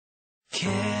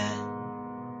Can't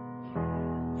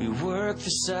we work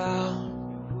this out?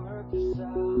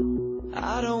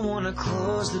 I don't wanna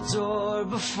close the door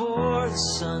before the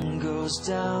sun goes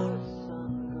down.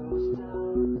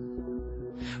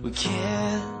 We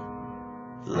can't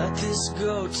let this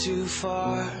go too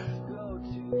far.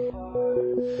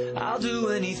 I'll do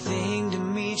anything to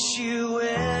meet you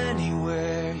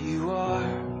anywhere you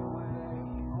are.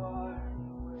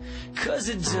 'Cause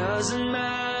it doesn't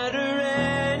matter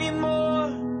anymore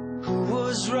who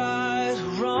was right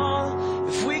or wrong,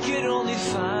 if we could only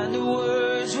find the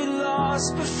words we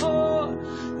lost before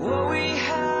what we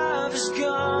have is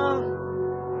gone.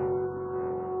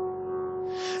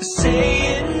 Say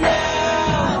it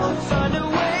now, find a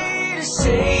way to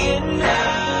say it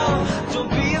now.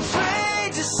 Don't be afraid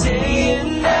to say it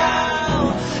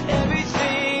now.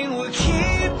 Everything we're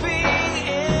keeping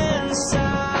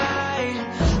inside.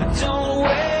 Don't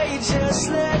wait, just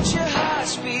let your heart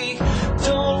speak.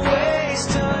 Don't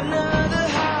waste another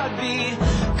heartbeat,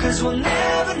 'cause we'll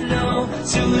never know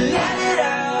to let it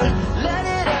out, let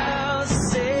it out.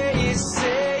 Say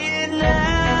it now.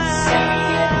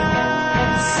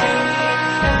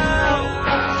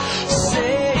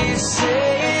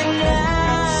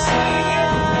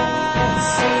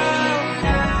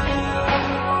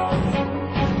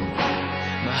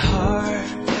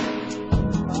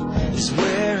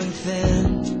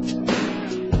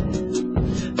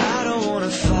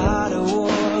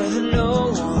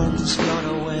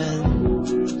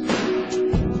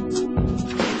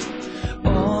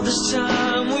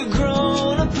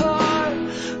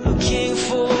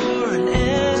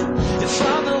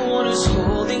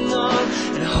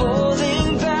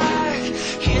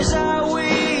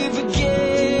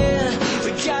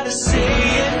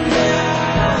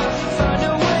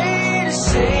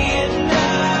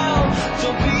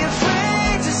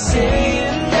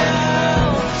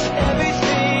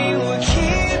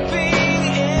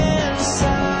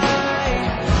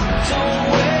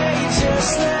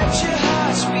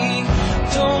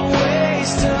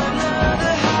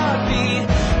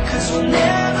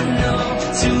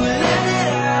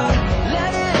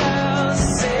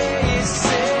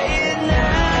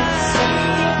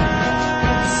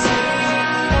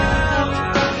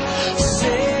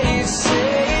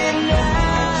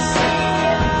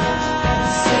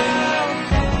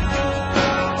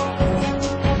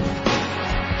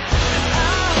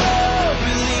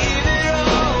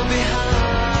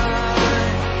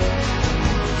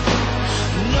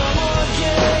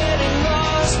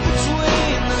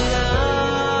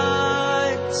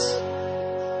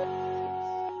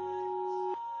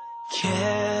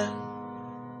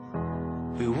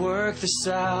 This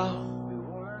out.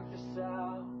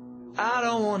 I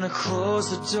don't wanna close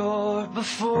the door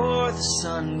before the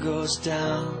sun goes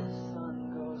down.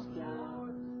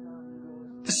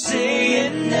 Say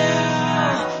it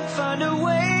now, find a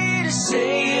way to say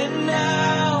it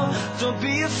now. Don't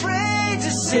be afraid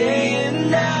to say it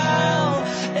now.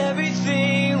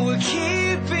 Everything we're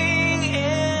keeping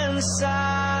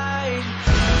inside.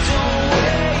 Don't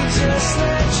wait, just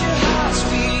let your heart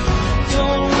speak.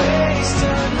 Don't waste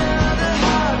another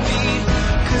heartbeat,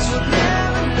 'cause we'll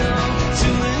never know to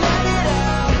let it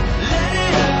out, let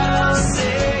it out.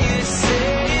 Say it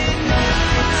now.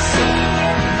 Say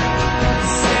it now.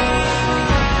 Say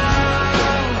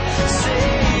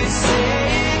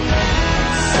it now.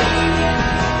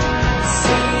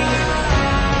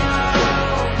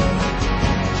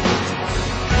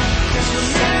 'Cause we'll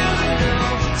never know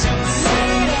to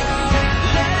let it out,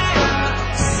 let it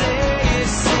out. Say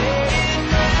it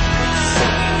now.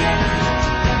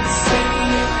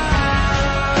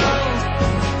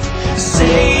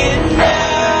 Say it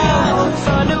now,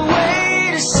 find a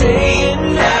way to say it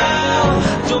now.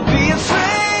 Don't be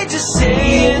afraid to say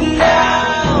it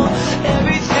now.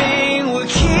 Everything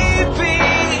we're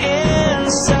keeping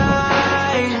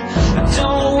inside.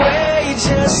 Don't wait,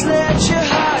 just let your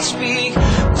heart speak.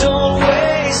 Don't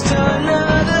waste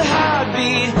another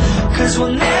heartbeat, 'cause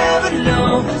we'll never know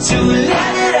to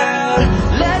let it out,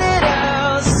 let it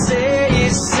out. Say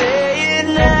it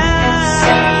now.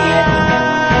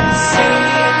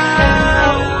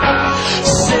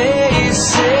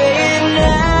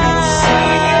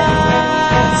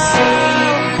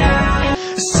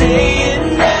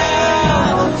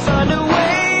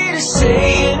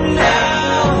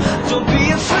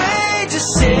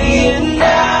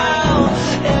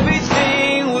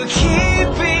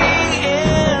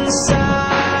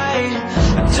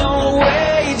 Don't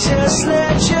wait.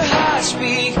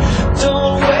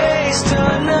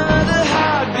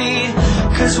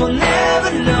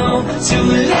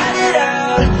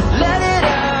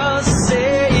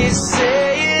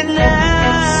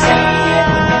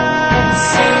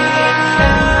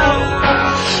 now.